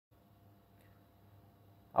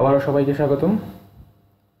আবারও সবাইকে স্বাগতম।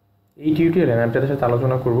 এই টিউটোরিয়ালে আমি আপনাদের সাথে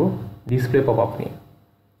আলোচনা করব ডিসপ্লে পপআপ নিয়ে।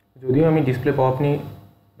 যদিও আমি ডিসপ্লে পপআপ নিয়ে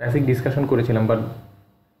বেসিক ডিসকাশন করেছিলাম, বাট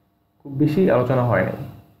খুব বেশি আলোচনা হয় নাই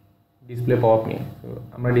ডিসপ্লে পপআপ নিয়ে। তো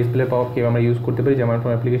আমরা ডিসপ্লে পপআপ কীভাবে আমরা ইউজ করতে পারি Xamarin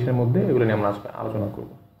Forms অ্যাপ্লিকেশনের মধ্যে, এগুলো নিয়ে আমরা আলোচনা করব।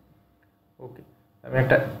 ওকে, আমি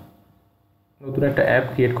নতুন একটা অ্যাপ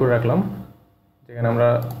ক্রিয়েট করে রাখলাম যেখানে আমরা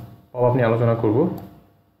পপআপ নিয়ে আলোচনা করব।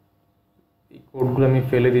 এই কোডগুলো আমি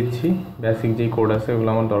ফেলে দিচ্ছি, বেসিক যেই কোড আছে ওগুলো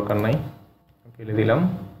আমার দরকার নাই, ফেলে দিলাম।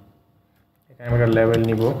 এখানে আমি একটা লেভেল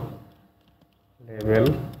নিব, লেভেল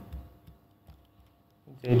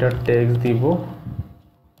যেটা টেক্সট দিব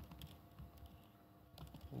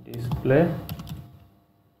ডিসপ্লে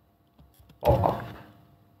পপআপ।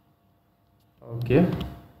 ওকে,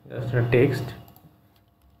 জাস্ট একটা টেক্সট।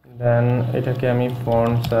 দেন এটাকে আমি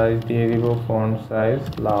ফন্ট সাইজ দিয়ে দিব, ফন্ট সাইজ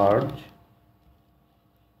লার্জ।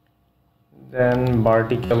 দেন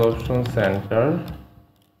vertical option centre,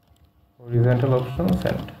 horizontal option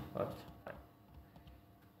centre. আচ্ছা,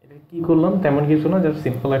 এটা কি করলাম? তেমন কিছু না, জাস্ট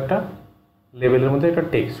সিম্পল একটা লেভেলের মধ্যে একটা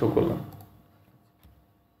টেক্সট শো করলাম।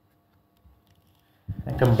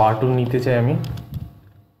 একটা বাটন নিতে চাই আমি,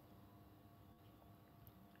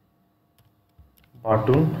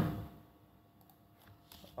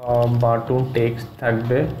 বাটন টেক্সট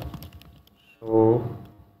থাকবে। সো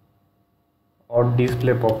और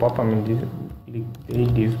डिस्प्ले पॉपअप আমি লিখতেই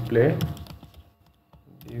ডিসপ্লে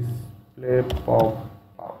পপআপ।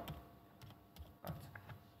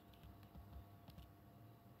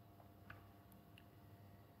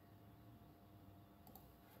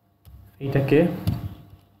 এটাকে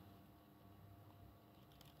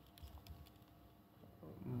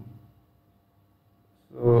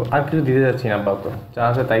আর কিছু দিতে যাচ্ছি না, আপাতত যা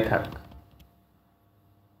আছে তাই থাক,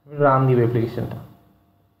 রান দিবে অ্যাপ্লিকেশনটা।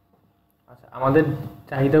 আচ্ছা, আমাদের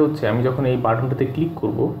চাহিদা হচ্ছে আমি যখন এই বাটনটাতে ক্লিক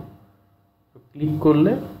করব, তো ক্লিক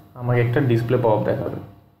করলে আমাকে একটা ডিসপ্লে পপআপ দেখাবে।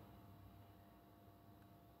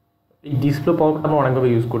 এই ডিসপ্লে পপআপটা আমরা অনেকভাবে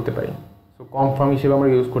ইউজ করতে পারি। সো কনফার্ম হিসেবে আমরা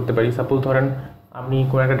ইউজ করতে পারি। সাপোজ ধরেন আপনি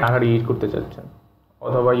কোনো একটা টাকা ডিলিট করতে চাচ্ছেন,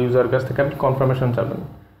 অথবা ইউজার কাছ থেকে আপনি কনফার্মেশন চাবেন।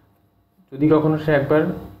 যদি কখনো সে একবার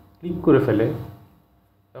ক্লিক করে ফেলে,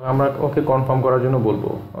 তখন আমরা ওকে কনফার্ম করার জন্য বলবো,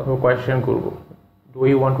 অথবা কোয়েশ্চেন করব, do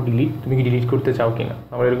you want to delete, তুমি কি ডিলিট করতে চাও কি না।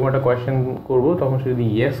 আমরা এরকম একটা কোয়েশ্চেন করবো, তখন সে যদি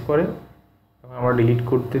ইয়েস করে তখন আমরা ডিলিট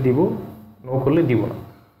করতে দিব, নো করলে দিব না।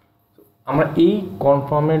 আমরা এই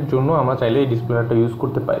কনফার্মের জন্য আমরা চাইলে এই ডিসপ্লে অ্যালার্টটা ইউজ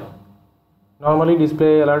করতে পারি। নর্মালি ডিসপ্লে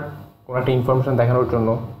অ্যালার্ট কোনো একটা ইনফরমেশন দেখানোর জন্য,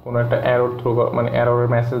 কোনো একটা এরর থ্রো, মানে এররের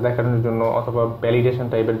মেসেজ দেখানোর জন্য, অথবা ভ্যালিডেশন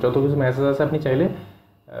টাইপের যত কিছু মেসেজ আছে আপনি চাইলে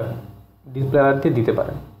ডিসপ্লে অ্যালার্ট দিয়ে দিতে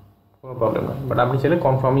পারেন, কোনো প্রবলেম নয়। বাট আপনি চাইলে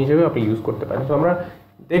কনফার্ম হিসেবে আপনি ইউজ করতে পারেন। তো আমরা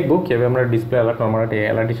দেখবো কীভাবে আমরা ডিসপ্লে অ্যালার্ট নর্মাল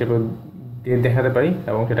অ্যালার্ট হিসেবে দিয়ে দেখাতে পারি,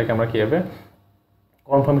 এবং সেটাকে আমরা কীভাবে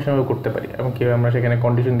কনফার্মেশনও করতে পারি, এবং কীভাবে আমরা সেখানে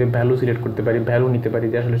কন্ডিশন দিয়ে ভ্যালু সিলেক্ট করতে পারি, ভ্যালু নিতে পারি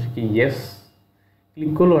যে আসলে সে কি ইয়েস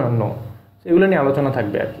ক্লিক করলো না নো। এগুলো নিয়ে আলোচনা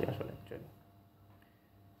থাকবে আর কি। আসলে অ্যাকচুয়ালি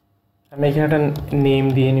আমি এখানে একটা নেম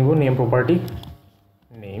দিয়ে নিব, নেম প্রপার্টি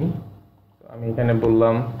নেম। আমি এখানে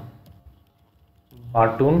বললাম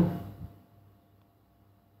বাটন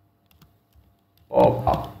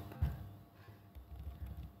পপআপ,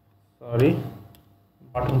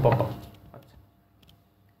 বাটন পপআপ। আচ্ছা,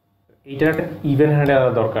 এইটার একটা ইভেন্ট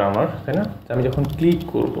হ্যান্ডেলার দরকার আমার, তাই না? আমি যখন ক্লিক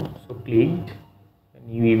করব, so click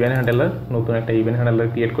new event handler, নতুন একটা ইভেন্ট হ্যান্ডেলার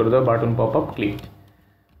ক্রিয়েট করে দাও, বাটন পপআপ ক্লিক।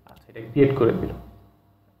 আচ্ছা, এটা ক্রিয়েট করে দিল।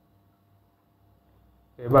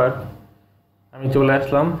 এবার আমি চলে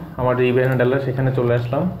আসলাম আমার যে ইভেন্ট হ্যান্ডেলার, সেখানে চলে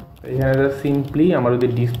আসলাম। এখানে সিম্পলি আমরা যদি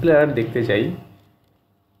ডিসপ্লে অ্যালার্ট দেখতে চাই,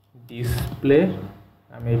 ডিসপ্লে,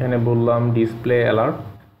 আমি এখানে বললাম ডিসপ্লে অ্যালার্ট।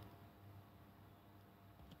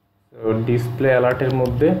 তো ডিসপ্লে অ্যালার্টের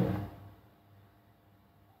মধ্যে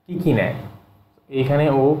কি নেয়, এইখানে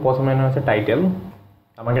ও প্রথমে হচ্ছে টাইটেল,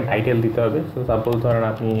 আমাকে টাইটেল দিতে হবে। সো সাপোজ ধরেন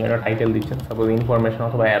আপনি একটা টাইটেল দিচ্ছেন, সাপোজ ইনফরমেশন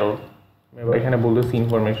অথবা অ্যারো, এখানে বলতেছি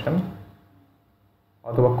ইনফরমেশন,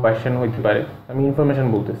 অথবা কোয়েশ্চেন হইতে পারে। আমি ইনফরমেশন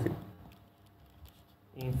বলতেছি,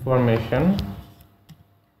 ইনফরমেশন।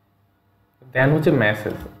 দেন হচ্ছে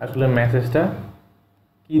মেসেজ, আসলে মেসেজটা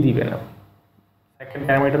কি দিবে না, সেকেন্ড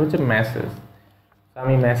প্যারামিটার হচ্ছে মেসেজ।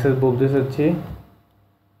 আমি মেসেজ বলতে চাচ্ছি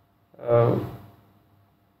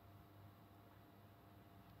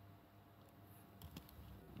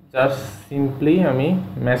জাস্ট সিম্পলি আমি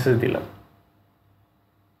মেসেজ দিলাম,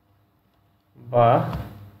 বা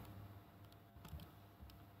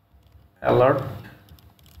অ্যালার্ট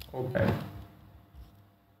ওপেন,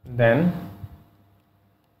 দেন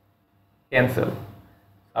ক্যান্সেল।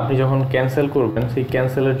 আপনি যখন ক্যান্সেল করবেন, সেই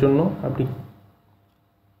ক্যান্সেলের জন্য আপনি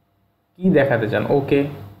কি দেখাতে চান, ওকে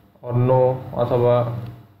অর নো অথবা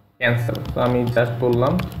ক্যান্সেল। তো আমি জাস্ট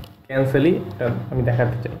বললাম ক্যান্সেলই আমি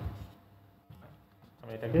দেখাতে চাই।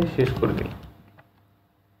 আমি এটাকে শেষ করে দিই।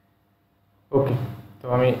 ওকে, তো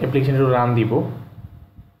আমি অ্যাপ্লিকেশনটা রান দিব,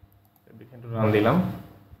 অ্যাপ্লিকেশনটা রান দিলাম।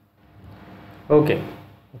 ওকে,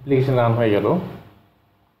 অ্যাপ্লিকেশন রান হয়ে গেল।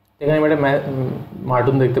 এখানে আমি একটা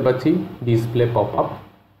বাটন দেখতে পাচ্ছি, ডিসপ্লে পপআপ।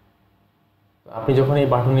 আপনি যখন এই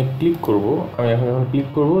বাটনে ক্লিক করব, আমি এখন যখন ক্লিক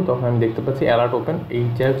করব তখন আমি দেখতে পাচ্ছি অ্যালার্ট ওপেন।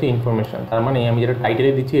 এইটা হচ্ছে ইনফরমেশান, তার মানে আমি যেটা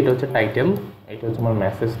টাইটেলে দিচ্ছি এটা হচ্ছে টাইটেল, এটা হচ্ছে আমার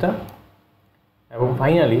মেসেজটা। এবং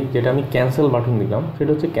ফাইনালি যেটা আমি ক্যান্সেল বাটন দিলাম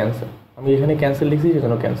সেটা হচ্ছে ক্যান্সেল। আমি এখানে ক্যান্সেল লিখছি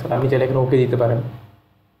সেজন্য ক্যান্সেল, আপনি চাইলে এখানে ওকে দিতে পারেন,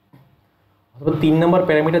 অথবা 3 নম্বর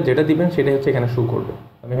প্যারামিটার যেটা দিবেন সেটাই হচ্ছে এখানে শো করবে।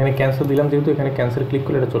 আমি এখানে ক্যান্সেল দিলাম, যেহেতু এখানে ক্যান্সেল ক্লিক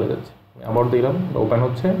করলে এটা চলে যাচ্ছে। আমি আবার দিলাম, ওপেন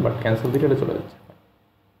হচ্ছে, বাট ক্যান্সেল দিলে এটা চলে যাচ্ছে।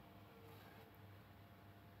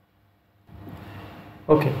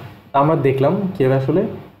 ওকে, আমরা দেখলাম কীভাবে আসলে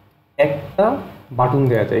একটা বাটন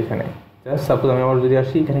দেওয়া যায় এখানে। জাস্ট সাপোজ আমি আবার যদি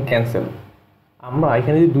আসি এখানে ক্যান্সেল, আমরা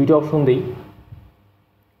এখানে যদি দুইটা অপশন দিই,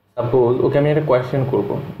 সাপোজ ওকে আমি একটা কোয়েশ্চেন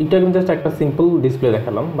করবো, এটা কিন্তু জাস্ট একটা সিম্পল ডিসপ্লে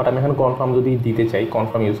দেখালাম, বাট আমি এখন কনফার্ম যদি দিতে চাই,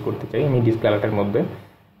 কনফার্ম ইউজ করতে চাই, আমি ডিসপ্লে অ্যালার্টের মধ্যে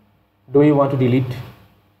do you want to delete,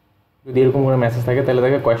 যদি এরকম কোনো মেসেজ থাকে তাহলে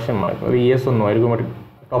তাকে কোয়েশ্চেন মার্ক ইয়েস ও নো এরকম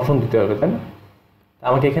একটা অপশন দিতে হবে, তাই না?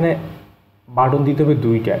 আমাকে এখানে বাটন দিতে হবে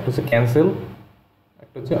দুইটা, একটা হচ্ছে ক্যান্সেল,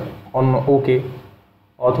 একটা হচ্ছে অন্য ওকে,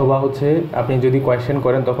 অথবা হচ্ছে আপনি যদি কোয়েশ্চেন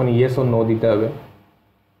করেন তখন ইয়েস ও নো দিতে হবে,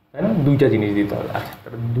 তাই না? দুইটা জিনিস দিতে হবে। আচ্ছা,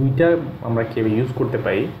 তাহলে দুইটা আমরা কীভাবে ইউজ করতে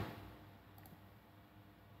পারি,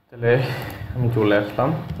 তাহলে আমি চলে আসলাম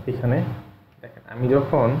এখানে। দেখেন আমি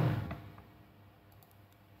যখন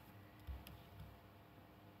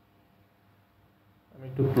আমি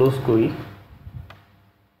একটু ক্লোজ করি,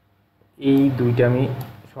 এই দুইটা আমি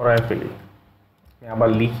সরায় ফেলি, আমি আবার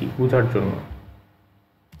লিখি বোঝার জন্য।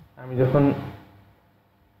 আমি যখন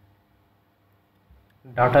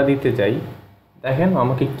ডাটা দিতে যাই, দেখেন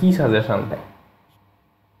আমাকে কি সাজেশান দেয়।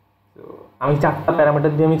 তো আমি 4টা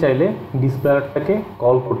প্যারামিটার দিয়ে আমি চাইলে ডিসপ্লে অ্যালার্টটাকে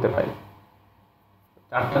কল করতে পারি।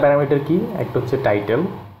 4টা প্যারামিটার কি, একটা হচ্ছে টাইটেল,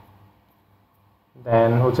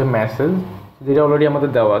 দেন হচ্ছে মেসেজ, যেটা অলরেডি আমাদের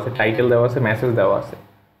দেওয়া আছে, টাইটেল দেওয়া আছে, মেসেজ দেওয়া আছে।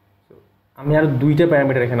 আমি আর 2টা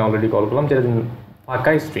প্যারামিটার এখানে অলরেডি কল করলাম, যেটা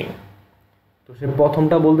ফাঁকা স্ট্রিং। তো সে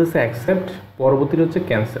প্রথমটা বলতেছে অ্যাকসেপ্ট, পরবর্তীটা হচ্ছে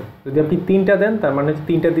ক্যান্সেল। যদি আপনি 3টা দেন তার মানে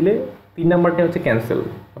 3টা দিলে 3 নাম্বারটা হচ্ছে ক্যান্সেল,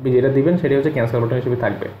 আপনি যেটা দিবেন সেটা হচ্ছে ক্যান্সেল বাটন হিসেবে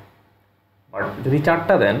থাকবে। বাট যদি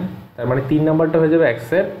 4টা দেন তার মানে 3 নাম্বারটা হয়ে যাবে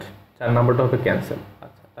অ্যাকসেপ্ট, 4 নাম্বারটা হবে ক্যান্সেল।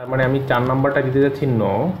 আচ্ছা, তার মানে আমি 4 নাম্বারটা দিতে যাচ্ছি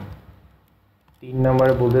নো, 3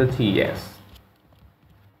 নাম্বারে বলতে যাচ্ছি ইয়েস।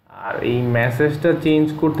 আর এই মেসেজটা চেঞ্জ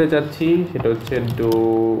করতে চাচ্ছি, সেটা হচ্ছে do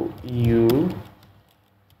you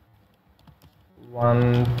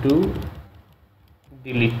want to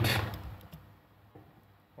delete.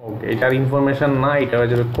 ওকে, এটার ইনফরমেশান না, এটা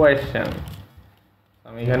হয়ে যাবে কোয়েশ্চেন।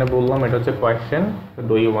 আমি এখানে বললাম এটা হচ্ছে question,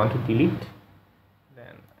 do you want to delete,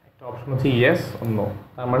 দেন একটা অপশন হচ্ছে ইয়েস ও নো।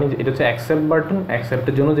 তার মানে এটা হচ্ছে অ্যাকসেপ্ট বাটন,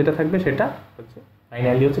 অ্যাকসেপ্টের জন্য যেটা থাকবে সেটা হচ্ছে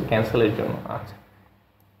ফাইনালি হচ্ছে ক্যান্সেলের জন্য। আচ্ছা,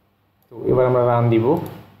 তো এবার আমরা রান দিব।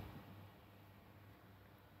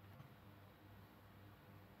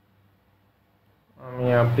 আমি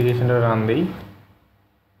অ্যাপ্লিকেশনটা রান দিই।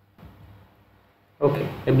 ওকে,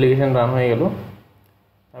 অ্যাপ্লিকেশন রান হয়ে গেল।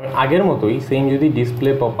 আমি আগের মতোই সেম যদি ডিসপ্লে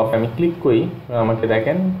পপআপ আমি ক্লিক করি, আমাকে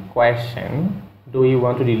দেখেন question, do you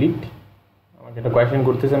want to delete, আমাকে একটা কোয়েশ্চেন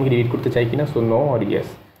করতেছে আমি ডিলিট করতে চাই কিনা, সো নো অর ইয়েস।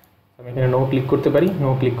 আমি এখানে নো ক্লিক করতে পারি, নো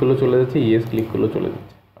ক্লিক করলেও চলে যাচ্ছে, ইয়েস ক্লিক করলেও চলে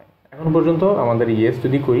যাচ্ছে। এখন পর্যন্ত আমাদের ইয়েস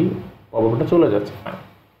যদি করি পপআপটা চলে যাচ্ছে,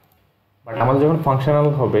 বাট আমাদের যখন ফাংশনাল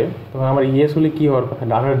হবে তখন আমার ইয়েস হলে কী হওয়ার কথা,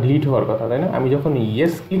 ডাটা ডিলিট হওয়ার কথা, তাই না? আমি যখন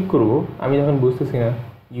ইয়েস ক্লিক করবো আমি যখন বুঝতেছি না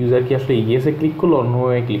ইউজার কি আসলে ইয়েসে ক্লিক করলো নো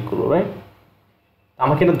এ ক্লিক করলো, রাইট?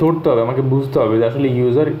 আমাকে এটা ধরতে হবে, আমাকে বুঝতে হবে যে আসলে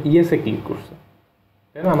ইউজার ইয়েসে ক্লিক করছে,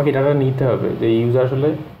 তাই না? আমাকে ডাটা নিতে হবে যে ইউজার আসলে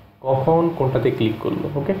কখন কোনটাতে ক্লিক করলো।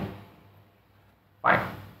 ওকে ফাইন,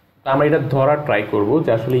 তো আমরা এটা ধরার ট্রাই করবো যে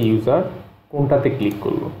আসলে ইউজার কোনটাতে ক্লিক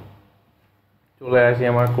করলো। চলে আসি,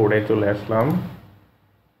 আমার কোডে চলে আসলাম।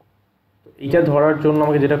 তো এইটা ধরার জন্য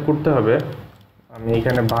আমাকে যেটা করতে হবে, আমি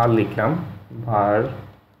এখানে var লিখলাম, var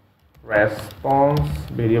রেসপন্স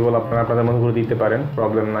ভেরিয়েবল আপনারা আপনাদের মতো করে দিতে পারেন,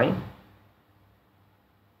 প্রবলেম নাই।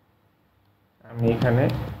 আমি এখানে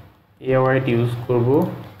await ইউজ করব,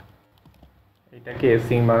 এটাকে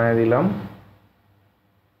async বানিয়ে দিলাম।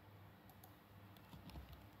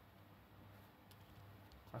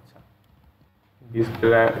 আচ্ছা,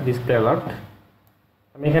 ডিসপ্লে অ্যালার্ট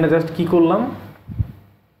আমি এখানে জাস্ট কি করলাম,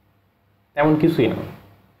 তেমন কিছুই না,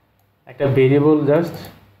 একটা ভেরিয়েবল জাস্ট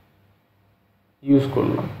ইউজ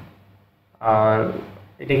করলাম আর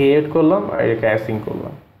এটাকে এড করলাম আর এটাকে অ্যাসিং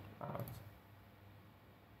করলাম।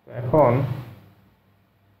 তো এখন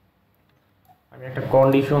আমি একটা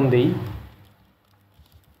কন্ডিশন দিই,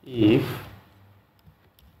 ইফ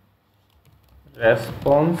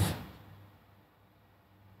রেসপন্স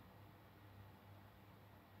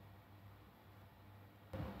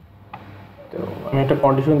আমি একটা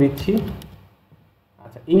কন্ডিশন দিচ্ছি।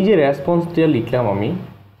 আচ্ছা, এই যে রেসপন্সটা লিখলাম আমি,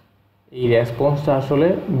 এই রেসপন্সটা আসলে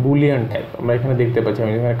বুলিয়ান টাইপ। আমরা এখানে দেখতে পাচ্ছি,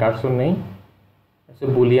 আমি এখানে কার্সর নেই, হচ্ছে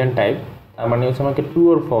বুলিয়ান টাইপ। তার মানে হচ্ছে আমাকে ট্রু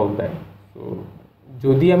অর ফলস দেয়। তো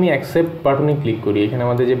যদি আমি অ্যাকসেপ্ট বাটনে ক্লিক করি, এখানে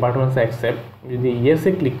আমাদের যে বাটন আছে অ্যাকসেপ্ট, যদি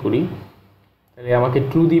ইয়েসে ক্লিক করি তাহলে আমাকে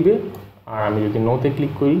ট্রু দিবে। আর আমি যদি নোতে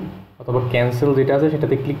ক্লিক করি অথবা ক্যান্সেল যেটা আছে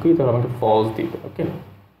সেটাতে ক্লিক করি তাহলে আমাকে ফলস দিবে। ওকে,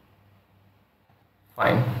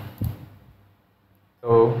 ফাইন।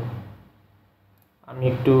 তো আমি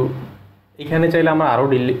একটু এখানে চাইলে আমরা আরও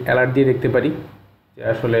অ্যালার্ট দিয়ে দেখতে পারি যে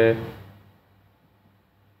আসলে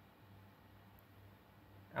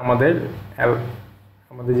আমাদের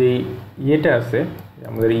যে ইয়েটা আছে,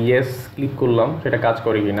 আমাদের ইয়েস ক্লিক করলাম সেটা কাজ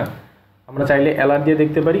করে কিনা আমরা চাইলে অ্যালার্ট দিয়ে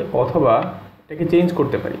দেখতে পারি, অথবা এটাকে চেঞ্জ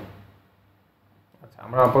করতে পারি। আচ্ছা,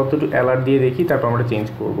 আমরা আপাতত একটু অ্যালার্ট দিয়ে দেখি, তারপর আমরা চেঞ্জ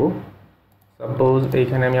করব। সাপোজ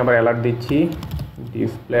এইখানে আমি আবার অ্যালার্ট দিচ্ছি,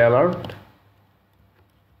 ডিসপ্লে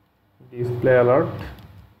অ্যালার্ট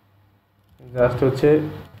জাস্ট হচ্ছে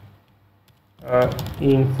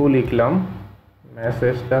ইনফো লিখলাম,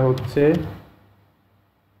 মেসেজটা হচ্ছে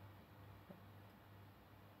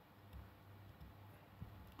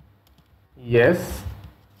ইয়েস,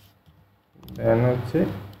 দেন হচ্ছে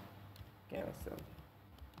ক্যান্সেল।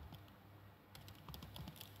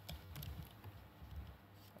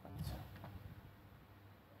 আচ্ছা,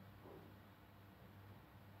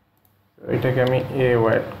 এটাকে আমি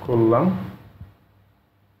ওয়েট করলাম।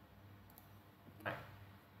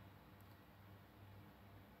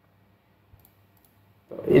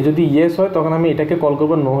 যদি ইয়েস হয় তখন আমি এটাকে কল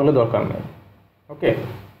করবো, নো হলে দরকার নেই। ওকে,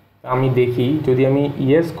 আমি দেখি যদি আমি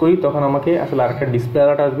ইয়েস করি তখন আমাকে আসলে আরেকটা ডিসপ্লে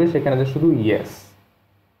অ্যালার্ট আসবে, সেখানে যে শুধু ইয়েস।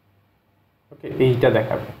 ওকে, এইটা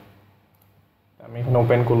দেখাবে। আমি এখানে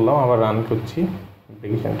ওপেন করলাম, আবার রান করছি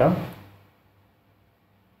অ্যাপ্লিকেশনটা।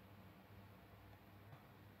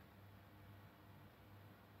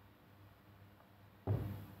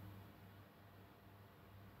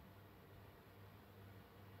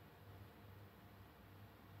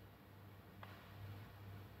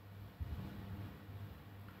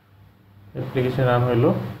 অ্যাপ্লিকেশন রান হইলো।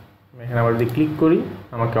 আমি এখানে আবার যদি ক্লিক করি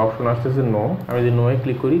আমাকে অপশন আসতেছে নো। আমি যদি নোয়ে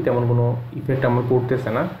ক্লিক করি তেমন কোনো ইফেক্ট আমার পড়তেছে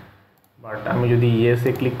না, বাট আমি যদি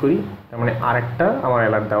ইয়েসে ক্লিক করি তার মানে আরেকটা আমার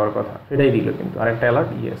অ্যালার্ট দেওয়ার কথা, সেটাই দিল, কিন্তু আরেকটা অ্যালার্ট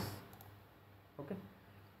ইয়েস। ওকে,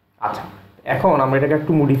 আচ্ছা, এখন আমরা এটাকে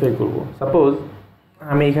একটু মডিফাই করব। সাপোজ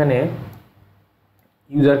আমি এখানে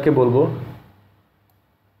ইউজারকে বলবো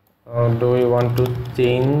do you want to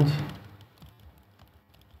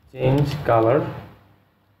change colour.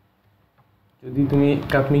 যদি তুমি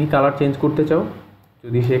কি কালার চেঞ্জ করতে চাও,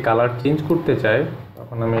 যদি সে কালার চেঞ্জ করতে চায়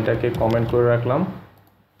তখন আমি এটাকে কমেন্ট করে রাখলাম,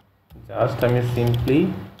 জাস্ট আমি simply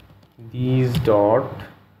this dot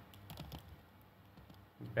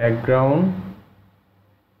background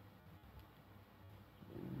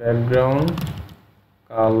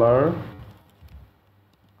colour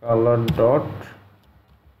dot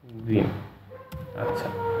green. আচ্ছা,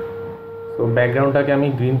 তো ব্যাকগ্রাউন্ডটাকে আমি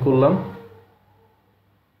গ্রিন করলাম।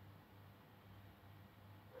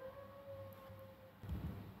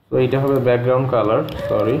 তো এইটা হবে ব্যাকগ্রাউন্ড কালার,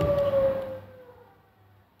 সরি।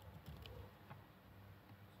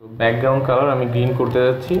 তো ব্যাকগ্রাউন্ড কালার আমি গ্রিন করতে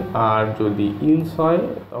যাচ্ছি, আর যদি ইলস হয়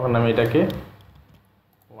তখন আমি এটাকে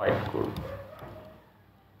হোয়াইট করব।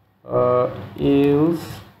 Else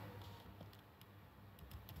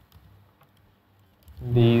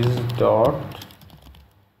this dot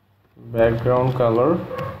background colour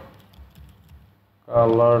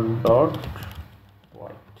dot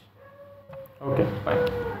white. Okay, fine.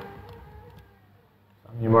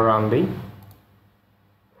 আমি এবার রান দিই।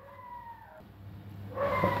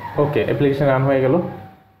 ওকে, অ্যাপ্লিকেশন রান হয়ে গেল।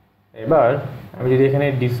 এবার আমি যদি এখানে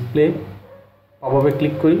ডিসপ্লে পপআপে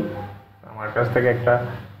ক্লিক করি, আমার কাছ থেকে একটা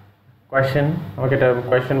আমাকে একটা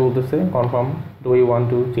কোয়েশ্চেন বলতেছে, confirm do you want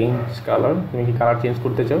to change colour, তুমি কি কালার চেঞ্জ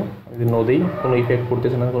করতে চাও। আমি যদি নো দিই কোনো ইফেক্ট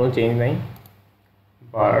পড়তেছে না, কোনো চেঞ্জ নাই।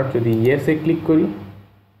 বাট যদি ইয়েসে ক্লিক করি,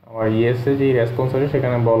 আমার ইয়েসে যেই রেসপন্স আছে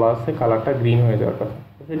সেখানে বলা আছে কালারটা গ্রিন হয়ে যাওয়ার কথা,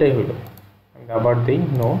 সেটাই হইলো। আমি আবার দিই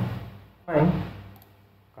নো, ফাইন।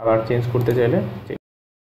 কালার চেঞ্জ করতে চাইলে